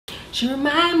She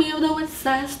remind me of the West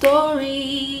Side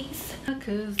Stories.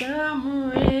 Cause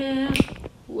I'm real.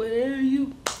 Where are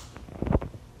you?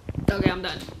 Okay, I'm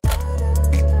done.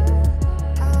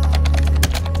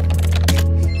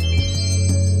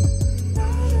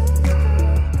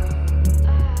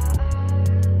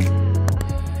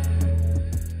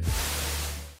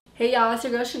 Hey y'all, it's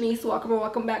your girl Shanice.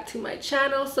 Welcome back to my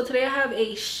channel. So today I have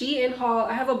a Shein haul.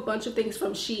 I have a bunch of things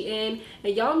from Shein,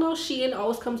 and y'all know Shein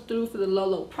always comes through for the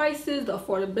low prices, the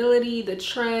affordability, the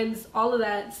trends, all of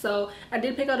that. So I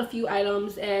did pick out a few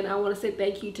items, and I want to say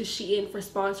thank you to Shein for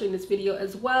sponsoring this video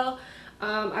as well.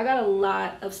 I got a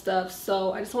lot of stuff,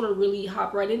 so I just want to really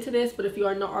hop right into this. But if you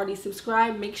are not already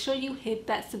subscribed, make sure you hit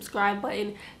that subscribe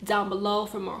button down below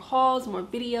for more hauls, more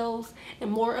videos,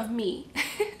 and more of me.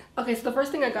 Okay, so the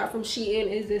first thing I got from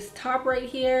Shein is this top right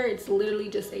here. It's literally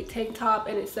just a tank top,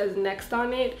 and it says Next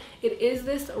on it. It is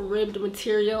this ribbed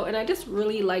material, and I just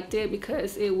really liked it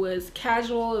because it was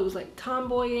casual, it was like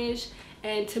tomboyish,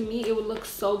 and to me it would look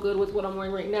so good with what I'm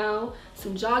wearing right now.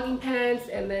 Some jogging pants,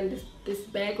 and then this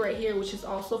bag right here, which is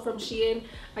also from Shein.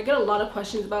 I get a lot of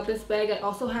questions about this bag. I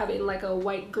also have it in like a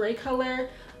white gray color.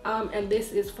 And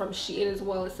this is from Shein as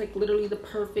well. It's like literally the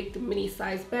perfect mini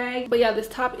size bag. But yeah, this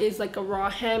top is like a raw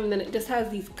hem, and then it just has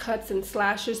these cuts and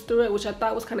slashes through it, which I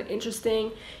thought was kind of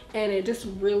interesting, and it just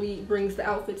really brings the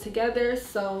outfit together.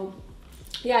 So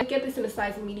yeah, I get this in a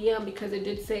size medium because it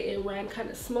did say it ran kind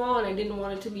of small, and I didn't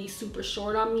want it to be super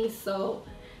short on me. So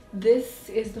this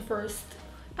is the first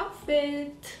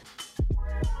outfit.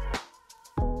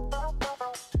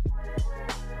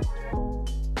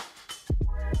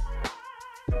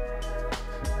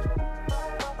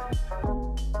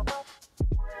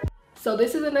 So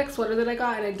this is the next sweater that I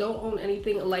got, and I don't own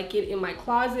anything like it in my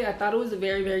closet. I thought it was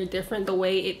very different, the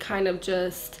way it kind of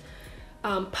just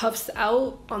puffs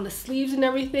out on the sleeves and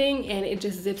everything, and it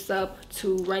just zips up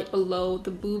to right below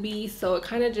the boobie, so it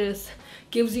kind of just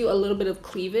gives you a little bit of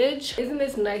cleavage. Isn't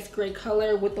this nice gray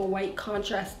color with the white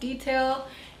contrast detail?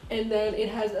 And then it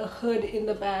has a hood in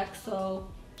the back, so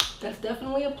that's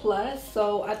definitely a plus.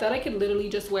 So I thought I could literally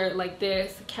just wear it like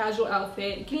this, casual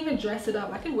outfit. You can even dress it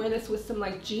up. I could wear this with some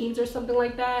like jeans or something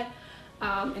like that,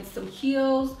 and some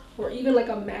heels, or even like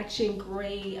a matching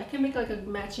gray. I can make like a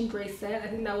matching gray set. I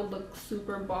think that would look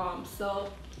super bomb.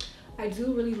 So I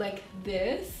do really like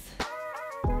this.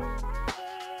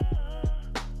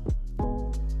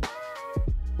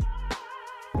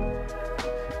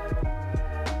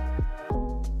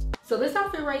 So this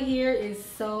outfit right here is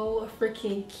so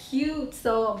freaking cute.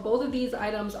 So both of these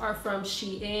items are from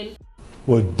Shein.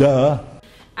 Well, duh.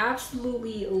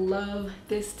 Absolutely love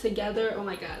this together. Oh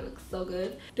my god, it looks so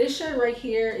good. This shirt right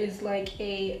here is like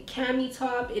a cami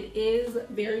top. It is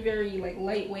very like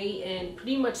lightweight and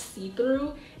pretty much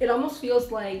see-through. It almost feels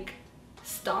like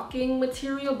stocking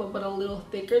material, but a little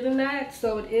thicker than that.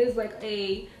 So it is like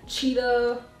a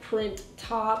cheetah print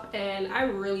top, and I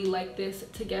really like this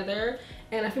together.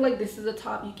 And I feel like this is a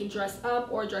top you can dress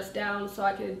up or dress down. So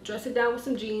I could dress it down with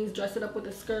some jeans, dress it up with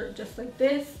a skirt just like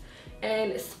this.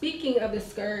 And speaking of the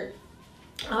skirt,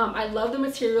 I love the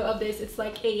material of this. It's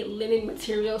like a linen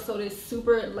material, so it is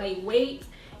super lightweight,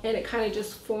 and it kind of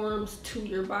just forms to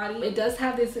your body. It does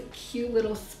have this cute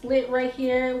little split right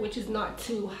here, which is not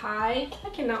too high. I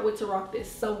cannot wait to rock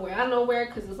this somewhere. I don't know where,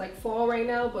 because it's like fall right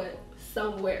now, but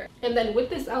somewhere. And then with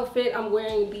this outfit, I'm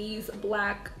wearing these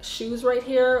black shoes right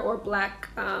here, or black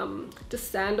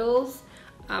just sandals.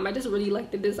 I just really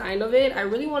like the design of it. I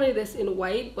really wanted this in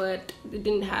white, but it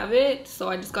didn't have it, so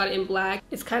I just got it in black.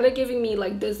 It's kind of giving me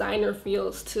like designer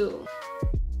feels too.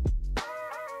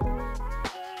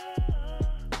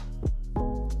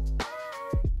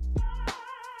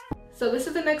 So this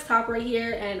is the next top right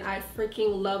here, and I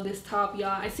freaking love this top, y'all.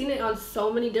 I've seen it on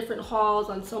so many different hauls,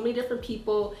 on so many different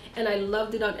people, and I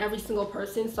loved it on every single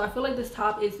person. So I feel like this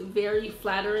top is very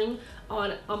flattering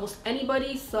on almost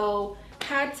anybody, so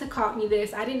had to cop me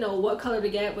this. I didn't know what color to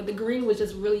get, but the green was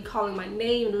just really calling my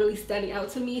name and really standing out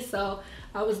to me, so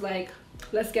I was like,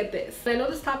 let's get this. And I know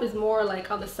this top is more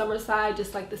like on the summer side,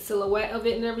 just like the silhouette of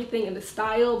it and everything and the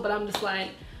style, but I'm just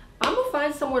like, I'm gonna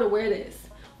find somewhere to wear this.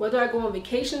 Whether I go on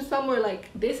vacation somewhere, like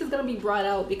this is gonna be brought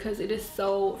out because it is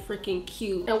so freaking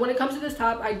cute. And when it comes to this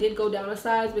top, I did go down a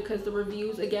size because the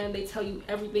reviews, again, they tell you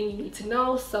everything you need to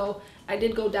know. So I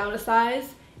did go down a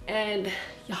size, and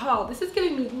y'all, this is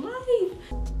giving me life.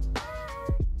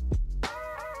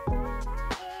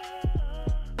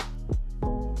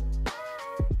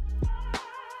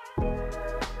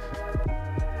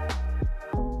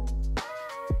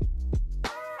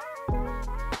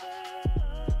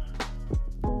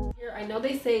 I know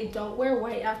they say don't wear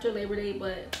white after Labor Day,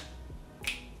 but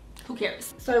who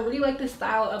cares? So I really like the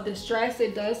style of this dress.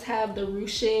 It does have the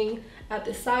ruching at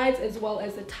the sides as well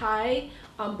as the tie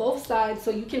on both sides,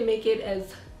 so you can make it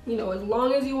as, you know, as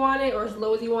long as you want it or as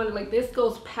low as you want it. Like this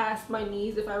goes past my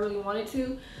knees if I really wanted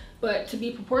to, but to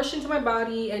be proportioned to my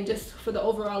body and just for the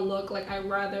overall look, like I'd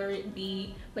rather it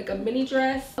be like a mini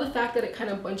dress. The fact that it kind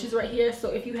of bunches right here, so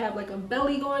if you have like a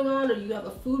belly going on or you have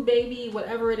a food baby,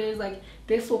 whatever it is, like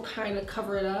this will kind of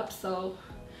cover it up, so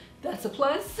that's a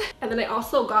plus. And then I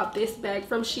also got this bag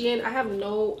from Shein. I have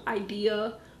no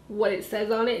idea what it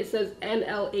says on it. It says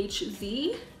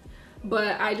NLHZ,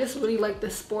 but I just really like the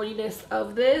sportiness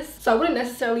of this, so I wouldn't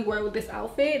necessarily wear it with this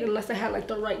outfit unless I had like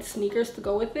the right sneakers to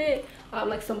go with it,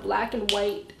 like some black and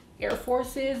white Air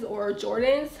Forces or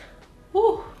Jordans.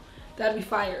 Whew, that'd be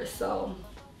fire. So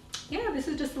yeah, this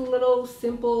is just a little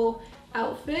simple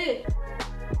outfit.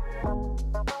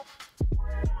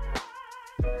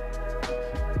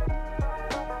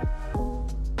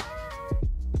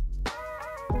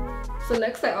 So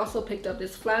next I also picked up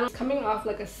this flannel. It's coming off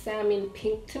like a salmon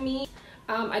pink to me.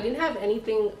 I didn't have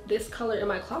anything this color in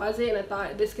my closet, and I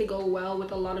thought this could go well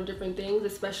with a lot of different things,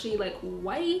 especially like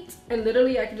white. And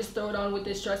literally I could just throw it on with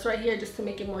this dress right here just to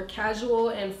make it more casual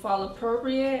and fall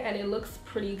appropriate, and it looks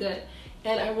pretty good.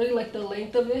 And I really like the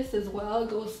length of this as well. It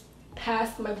goes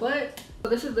past my butt. So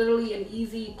this is literally an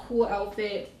easy, cool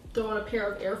outfit. Throw on a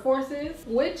pair of Air Forces,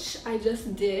 which I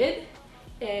just did,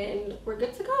 and we're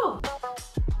good to go.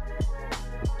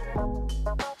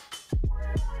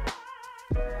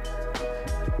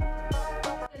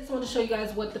 I want to show you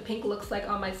guys what the pink looks like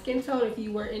on my skin tone if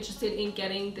you were interested in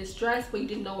getting this dress but you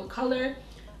didn't know what color.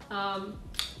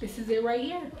 This is it right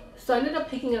here. So I ended up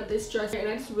picking up this dress and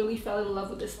I just really fell in love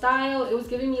with the style. It was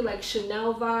giving me like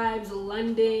Chanel vibes,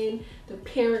 London, the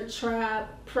Parent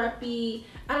Trap, preppy.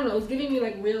 I don't know, it was giving me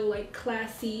like real like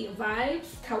classy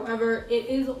vibes. However, it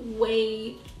is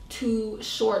way too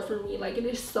short for me. Like it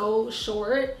is so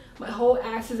short. My whole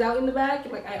ass is out in the back.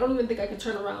 Like I don't even think I could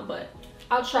turn around, but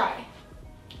I'll try.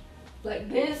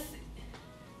 Like this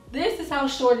is how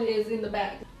short it is in the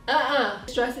back.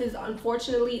 This dress is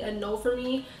unfortunately a no for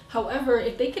me. However,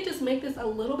 if they could just make this a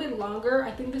little bit longer, I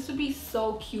think this would be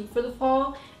so cute for the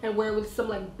fall, and wear it with some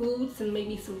like boots and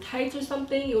maybe some tights or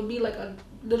something. It would be like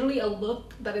literally a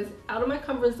look that is out of my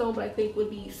comfort zone, but I think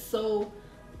would be so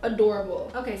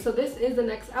adorable. Okay, so this is the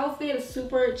next outfit, a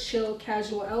super chill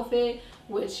casual outfit,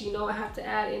 which you know I have to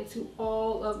add into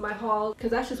all of my hauls because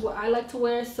that's just what I like to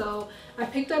wear. So I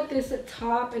picked up this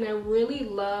top and I really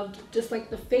loved just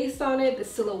like the face on it, the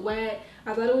silhouette.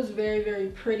 I thought it was very, very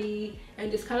pretty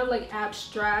and just kind of like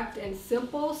abstract and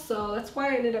simple, so that's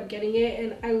why I ended up getting it.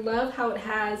 And I love how it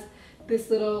has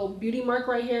this little beauty mark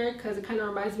right here because it kind of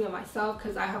reminds me of myself,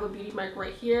 because I have a beauty mark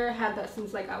right here. I had that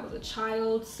since like I was a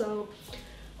child. So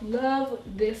love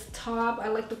this top. I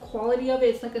like the quality of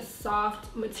it. It's like a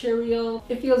soft material.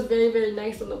 It feels very, very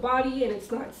nice on the body and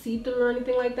it's not see-through or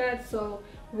anything like that, so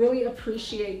really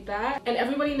appreciate that. And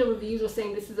everybody in the reviews was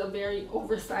saying this is a very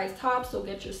oversized top, so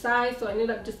get your size. So I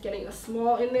ended up just getting a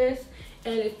small in this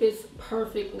and it fits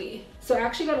perfectly. So I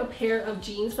actually got a pair of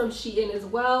jeans from Shein as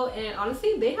well, and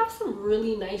honestly they have some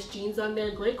really nice jeans on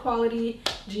there. Great quality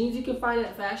jeans you can find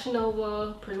at Fashion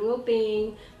Nova, Pretty Little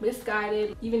Thing,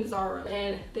 Misguided, even Zara,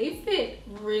 and they fit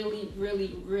really,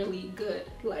 really, really good.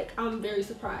 Like I'm very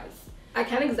surprised. I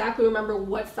can't exactly remember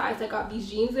what size I got these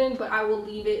jeans in, but I will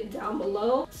leave it down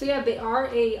below. So yeah, they are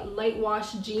a light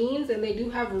wash jeans and they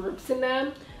do have rips in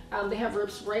them. They have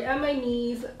rips right at my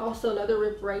knees, also another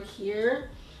rip right here,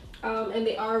 and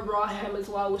they are raw hem as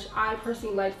well, which I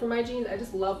personally like for my jeans. I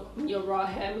just love your raw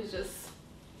hem. It's just,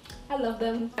 I love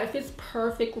them. It fits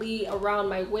perfectly around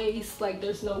my waist. Like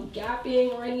there's no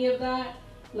gapping or any of that.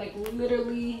 Like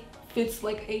literally fits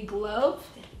like a glove.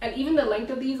 And even the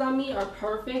length of these on me are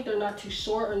perfect. They're not too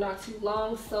short or not too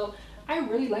long. So I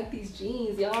really like these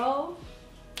jeans, y'all.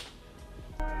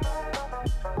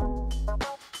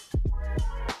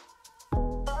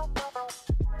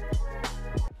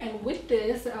 And with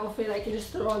this outfit, I can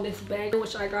just throw on this bag,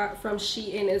 which I got from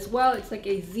Shein as well. It's like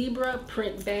a zebra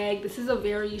print bag. This is a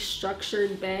very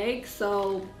structured bag,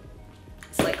 so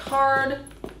it's like hard.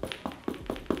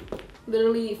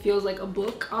 Literally, it feels like a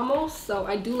book almost. So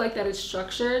I do like that it's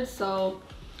structured. So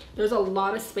there's a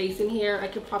lot of space in here. I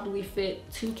could probably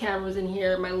fit 2 cameras in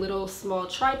here, my little small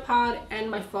tripod, and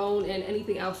my phone, and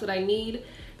anything else that I need.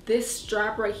 This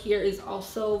strap right here is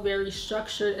also very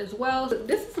structured as well. So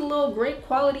this is a little great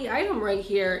quality item right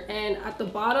here. And at the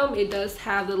bottom, it does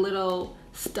have the little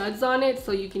studs on it,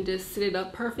 so you can just sit it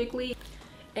up perfectly.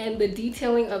 And the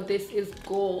detailing of this is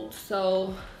gold.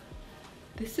 So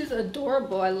this is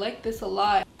adorable. I like this a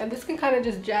lot. And this can kind of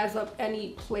just jazz up any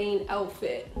plain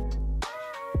outfit.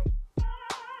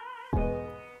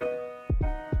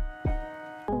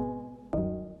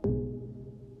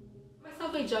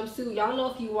 a jumpsuit. Y'all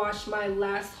know if you watched my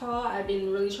last haul, I've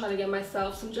been really trying to get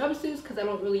myself some jumpsuits because I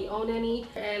don't really own any,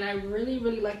 and I really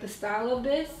like the style of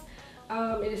this.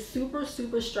 It is super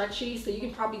stretchy, so you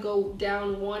can probably go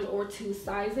down 1 or 2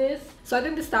 sizes. So I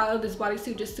think the style of this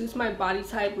bodysuit just suits my body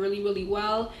type really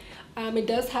well. It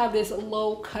does have this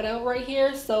low cutout right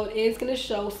here, so it is going to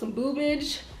show some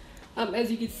boobage, as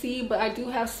you can see, but I do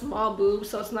have small boobs,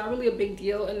 so it's not really a big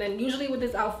deal. And then usually with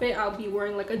this outfit, I'll be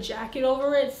wearing like a jacket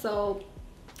over it, so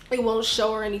it won't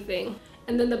show or anything.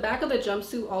 And then the back of the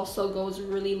jumpsuit also goes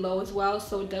really low as well,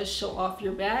 so it does show off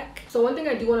your back. So one thing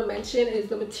I do want to mention is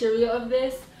the material of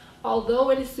this. Although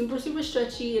it is super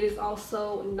stretchy, it is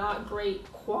also not great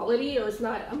quality, or it's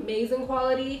not amazing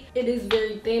quality. It is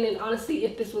very thin, and honestly,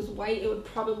 if this was white, it would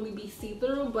probably be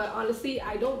see-through, but honestly,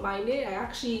 I don't mind it. I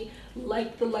actually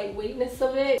like the lightweightness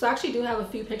of it. So I actually do have a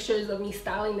few pictures of me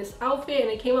styling this outfit, and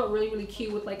it came out really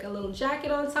cute with like a little jacket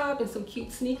on top and some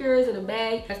cute sneakers and a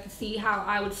bag. You guys can see how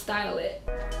I would style it.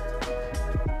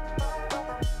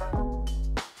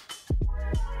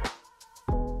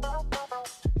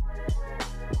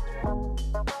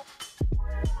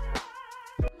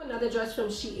 Another dress from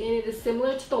Shein. It is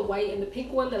similar to the white and the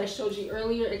pink one that I showed you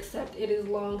earlier, except it is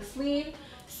long sleeve.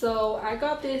 So I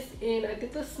got this in, I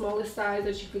think, the smallest size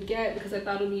that you could get because I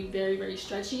thought it would be very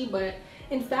stretchy, but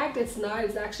in fact it's not.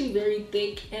 It's actually very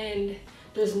thick and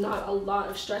there's not a lot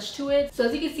of stretch to it. So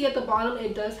as you can see at the bottom,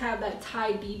 it does have that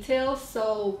tie detail,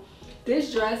 so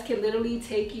this dress can literally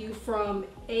take you from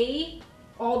A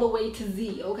all the way to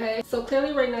Z, okay? So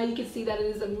clearly right now you can see that it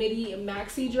is a midi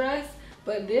maxi dress,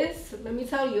 but this, let me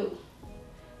tell you,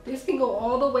 this can go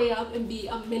all the way up and be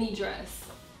a mini dress.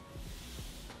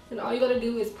 And all you gotta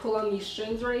do is pull on these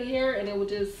strings right here and it will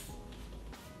just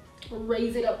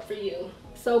raise it up for you.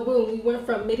 So boom, we went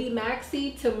from midi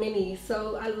maxi to mini.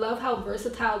 So I love how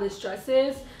versatile this dress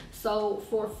is. So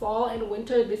for fall and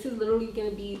winter, this is literally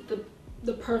gonna be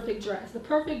the perfect dress, the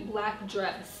perfect black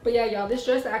dress. But yeah, y'all, this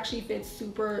dress actually fits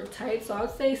super tight, so I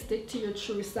would say stick to your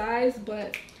true size,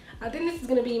 but I think this is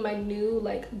gonna be my new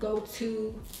like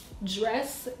go-to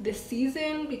dress this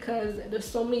season because there's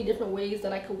so many different ways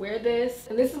that I could wear this,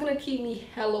 and this is gonna keep me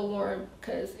hella warm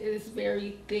because it is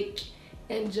very thick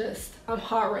and just, I'm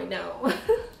hot right now.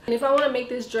 And if I want to make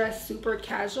this dress super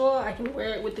casual, I can wear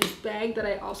it with this bag that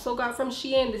I also got from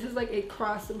Shein. This is like a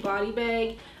cross body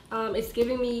bag. It's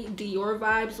giving me Dior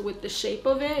vibes with the shape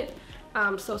of it.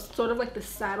 So sort of like the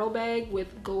saddle bag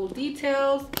with gold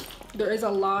details. There is a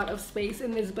lot of space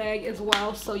in this bag as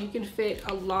well, so you can fit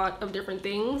a lot of different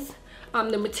things.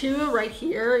 The material right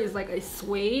here is like a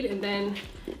suede, and then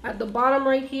at the bottom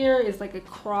right here is like a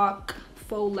croc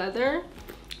faux leather.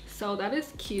 So that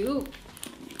is cute.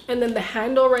 And then the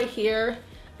handle right here,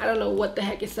 I don't know what the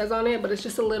heck it says on it, but it's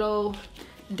just a little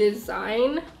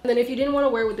design. And then if you didn't want to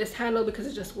wear with this handle because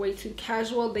it's just way too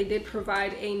casual, they did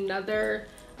provide another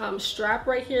strap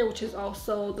right here, which is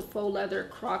also the faux leather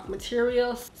croc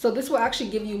material. So this will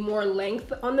actually give you more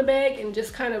length on the bag and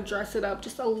just kind of dress it up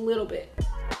just a little bit.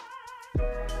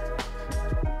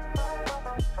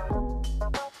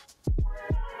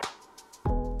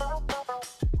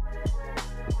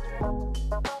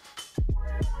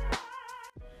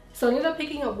 So I ended up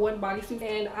picking up one bodysuit,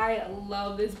 and I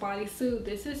love this bodysuit.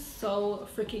 This is so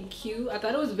freaking cute. I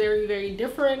thought it was very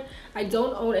different. I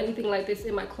don't own anything like this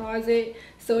in my closet.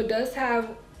 So it does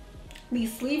have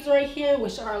these sleeves right here,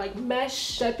 which are like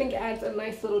mesh. I think adds a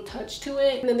nice little touch to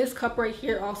it. And then this cup right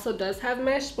here also does have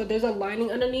mesh, but there's a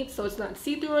lining underneath, so it's not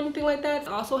see-through or anything like that. It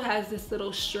also has this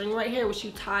little string right here, which you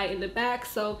tie in the back.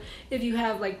 So if you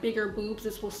have like bigger boobs,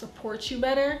 this will support you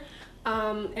better.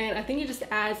 And I think it just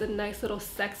adds a nice little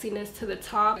sexiness to the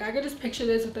top. I could just picture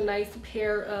this with a nice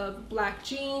pair of black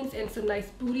jeans and some nice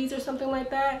booties or something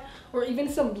like that, or even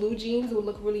some blue jeans would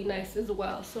look really nice as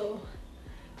well. So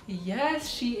yes,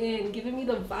 Shein, giving me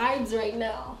the vibes right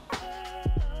now.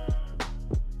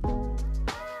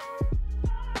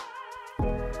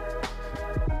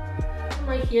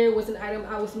 Right here was an item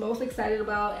I was most excited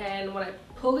about, and when I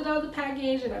pulled it out of the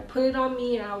package and I put it on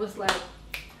me, and I was like,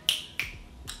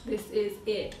 this is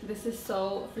it. This is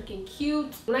so freaking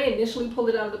cute. When I initially pulled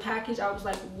it out of the package, I was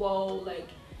like, whoa, like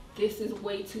this is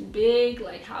way too big.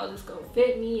 Like, how is this gonna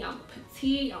fit me? I'm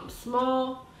petite, I'm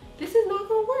small. This is not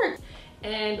gonna work.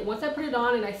 And once I put it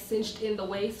on and I cinched in the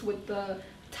waist with the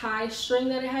tie string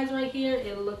that it has right here,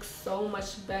 it looks so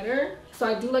much better. So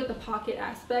I do like the pocket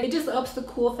aspect. It just ups the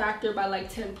cool factor by like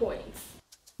 10 points.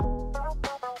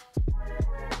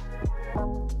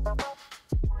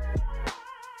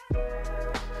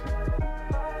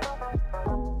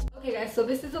 Okay guys, so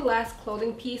this is the last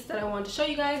clothing piece that I wanted to show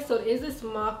you guys. So it is this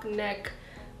mock neck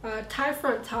tie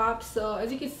front top. So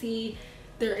as you can see,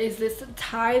 there is this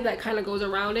tie that kind of goes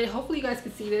around it. Hopefully you guys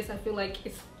can see this. I feel like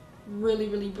it's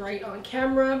really bright on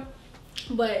camera,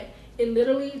 but it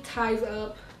literally ties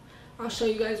up. I'll show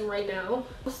you guys right now.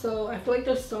 So I feel like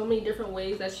there's so many different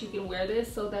ways that you can wear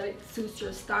this so that it suits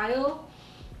your style.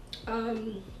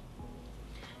 And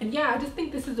yeah, I just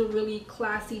think this is a really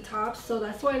classy top, so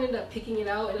that's why I ended up picking it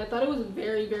out. And I thought it was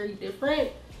very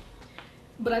different,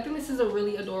 but I think this is a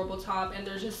really adorable top, and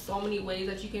there's just so many ways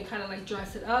that you can kind of like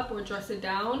dress it up or dress it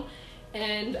down.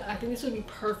 And I think this would be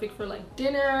perfect for like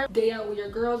dinner, day out with your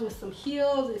girls with some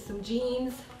heels and some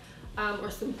jeans,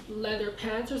 or some leather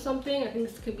pants or something. I think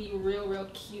this could be real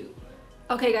cute.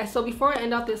 Okay guys, so before I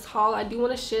end off this haul, I do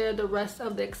want to share the rest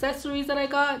of the accessories that I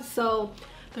got. So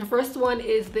the first one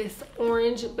is this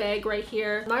orange bag right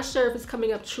here. I'm not sure if it's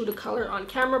coming up true to color on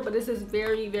camera, but this is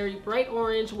very bright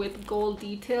orange with gold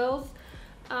details.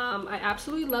 I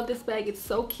absolutely love this bag. It's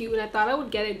so cute, and I thought I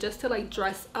would get it just to like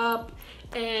dress up.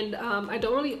 And I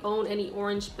don't really own any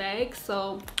orange bags,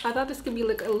 so I thought this could be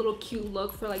like a little cute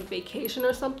look for like vacation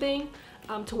or something,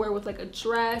 to wear with like a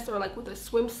dress or like with a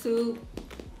swimsuit.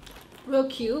 Real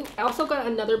cute. I also got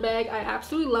another bag. I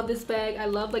absolutely love this bag. I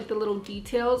love like the little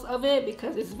details of it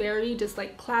because it's very just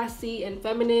like classy and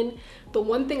feminine. The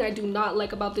one thing I do not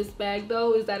like about this bag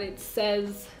though is that it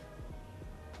says,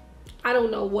 I don't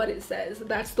know what it says.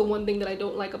 That's the one thing that I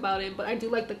don't like about it, but I do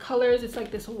like the colors. It's like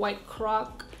this white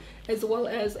croc as well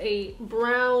as a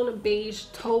brown beige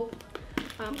taupe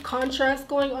contrast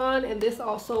going on, and this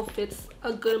also fits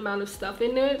a good amount of stuff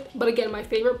in it. But again, my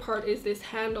favorite part is this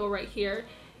handle right here.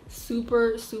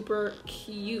 Super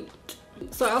cute.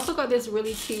 So I also got this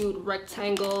really cute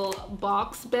rectangle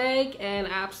box bag, and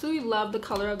I absolutely love the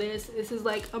color of this. This is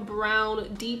like a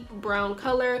brown, deep brown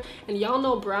color, and y'all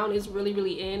know brown is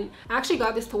really in. I actually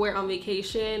got this to wear on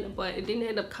vacation, but it didn't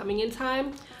end up coming in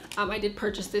time. I did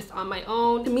purchase this on my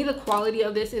own. To me, the quality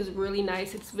of this is really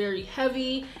nice. It's very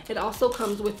heavy. It also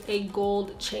comes with a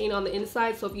gold chain on the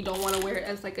inside, so if you don't want to wear it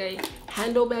as like a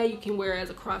handle bag, you can wear it as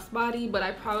a crossbody, but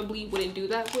I probably wouldn't do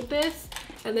that with this.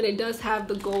 And then it does have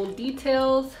the gold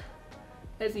details,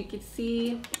 as you can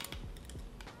see.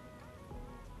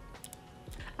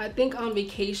 I think on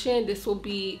vacation this will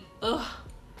be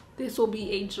this will be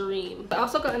a dream. I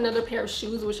also got another pair of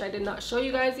shoes, which I did not show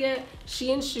you guys yet.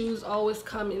 Shein shoes always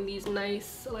come in these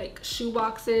nice like shoe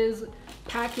boxes,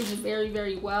 packaged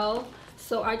very well.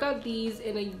 So I got these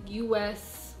in a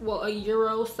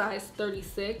Euro size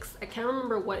 36. I can't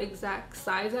remember what exact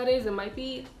size that is. It might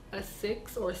be a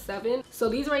 6 or 7. So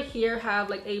these right here have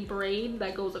like a braid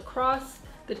that goes across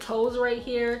the toes right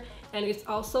here, and it's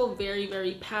also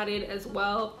very padded as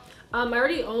well. I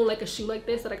already own like a shoe like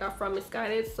this that I got from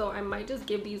Misguided, so I might just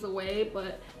give these away,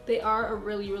 but they are a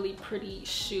really pretty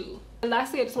shoe. And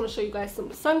lastly, I just want to show you guys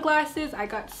some sunglasses. I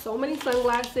got so many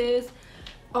sunglasses.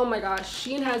 Oh my gosh,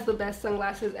 Shein has the best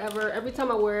sunglasses ever. Every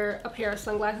time I wear a pair of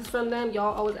sunglasses from them,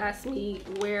 y'all always ask me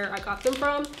where I got them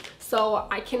from. So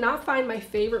I cannot find my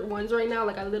favorite ones right now.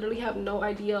 Like I literally have no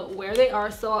idea where they are.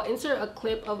 So I'll insert a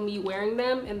clip of me wearing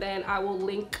them, and then I will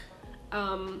link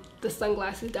the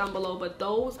sunglasses down below. But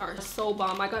those are so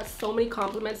bomb. I got so many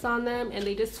compliments on them, and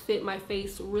they just fit my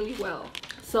face really well.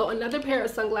 So another pair of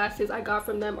sunglasses I got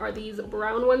from them are these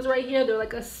brown ones right here. They're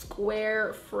like a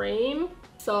square frame.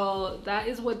 So that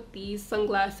is what these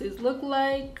sunglasses look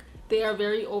like. They are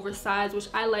very oversized, which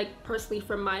I like personally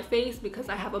for my face because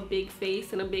I have a big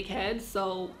face and a big head.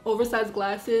 So oversized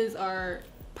glasses are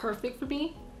perfect for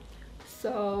me.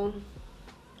 So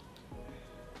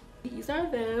these are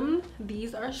them.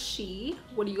 These are She.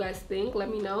 What do you guys think? Let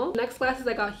me know. Next glasses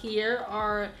I got here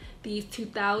are these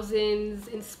 2000s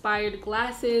inspired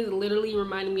glasses, literally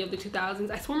reminding me of the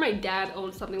 2000s. I swear my dad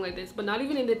owned something like this, but not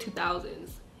even in the 2000s,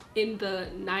 in the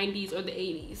 90s or the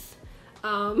 80s.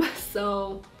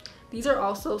 So these are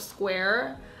also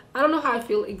square. I don't know how I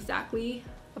feel exactly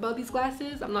about these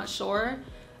glasses. I'm not sure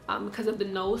because of the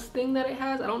nose thing that it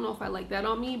has. I don't know if I like that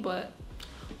on me, but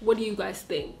what do you guys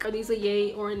think? Are these a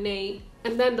yay or a nay?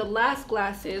 And then the last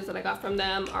glasses that I got from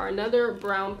them are another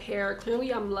brown pair.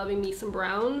 Clearly I'm loving me some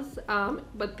browns,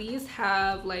 but these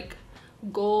have like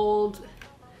gold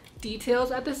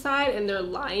details at the side, and they're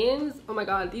lions. Oh my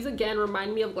god, these again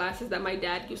remind me of glasses that my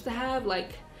dad used to have.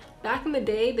 Like back in the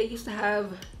day, they used to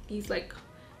have these like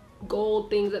gold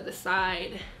things at the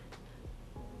side.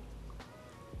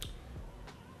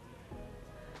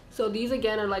 So these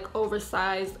again are like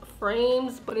oversized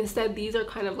frames, but instead these are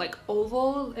kind of like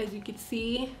oval, as you can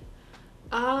see.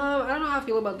 I don't know how I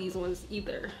feel about these ones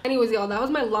either. Anyways, y'all, that was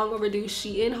my long overdue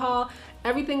Shein haul.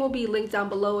 Everything will be linked down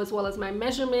below, as well as my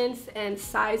measurements and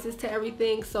sizes to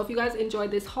everything. So if you guys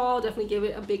enjoyed this haul, definitely give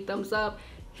it a big thumbs up.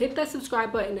 hit that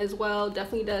subscribe button as well.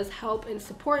 Definitely does help and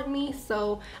support me.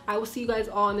 So I will see you guys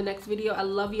all in the next video. I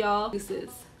love y'all. Deuces.